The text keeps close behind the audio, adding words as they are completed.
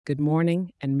good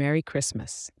morning, and Merry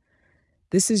Christmas.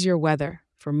 This is your weather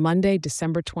for Monday,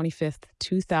 December 25th,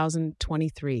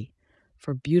 2023,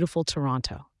 for beautiful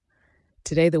Toronto.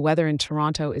 Today, the weather in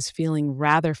Toronto is feeling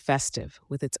rather festive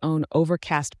with its own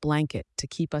overcast blanket to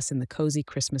keep us in the cozy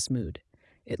Christmas mood.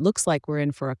 It looks like we're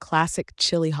in for a classic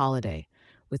chilly holiday,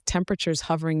 with temperatures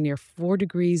hovering near 4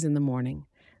 degrees in the morning,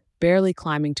 barely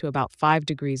climbing to about 5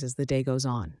 degrees as the day goes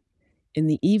on. In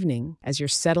the evening, as you're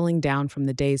settling down from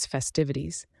the day's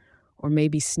festivities, or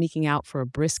maybe sneaking out for a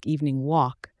brisk evening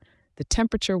walk, the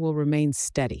temperature will remain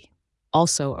steady,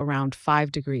 also around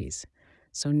 5 degrees.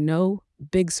 So, no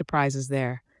big surprises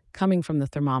there coming from the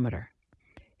thermometer.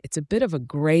 It's a bit of a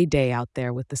gray day out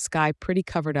there with the sky pretty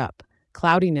covered up.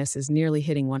 Cloudiness is nearly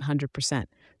hitting 100%.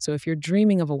 So, if you're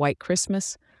dreaming of a white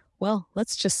Christmas, well,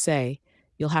 let's just say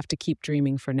you'll have to keep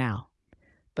dreaming for now.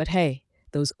 But hey,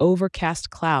 those overcast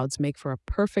clouds make for a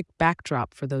perfect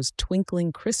backdrop for those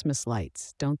twinkling Christmas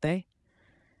lights, don't they?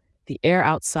 The air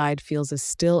outside feels as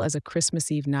still as a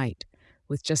Christmas Eve night,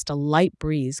 with just a light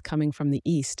breeze coming from the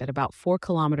east at about 4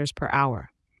 kilometers per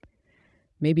hour.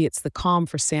 Maybe it's the calm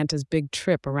for Santa's big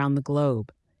trip around the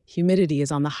globe. Humidity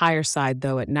is on the higher side,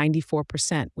 though, at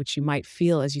 94%, which you might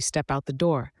feel as you step out the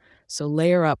door. So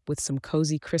layer up with some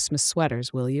cozy Christmas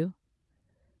sweaters, will you?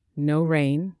 No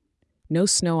rain, no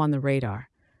snow on the radar,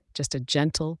 just a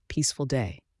gentle, peaceful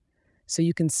day. So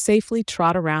you can safely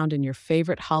trot around in your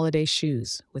favorite holiday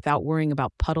shoes without worrying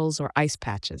about puddles or ice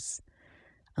patches.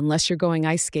 Unless you're going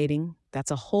ice skating, that's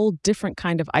a whole different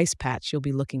kind of ice patch you'll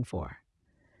be looking for.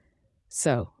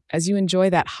 So, as you enjoy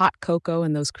that hot cocoa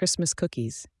and those Christmas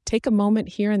cookies, take a moment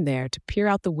here and there to peer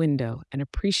out the window and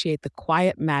appreciate the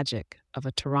quiet magic of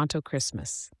a Toronto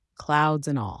Christmas, clouds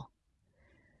and all.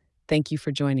 Thank you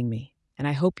for joining me, and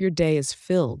I hope your day is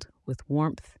filled with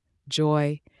warmth,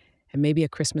 joy, and maybe a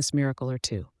Christmas miracle or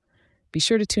two. Be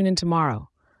sure to tune in tomorrow.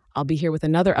 I'll be here with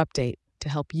another update to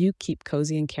help you keep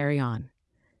cozy and carry on.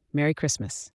 Merry Christmas.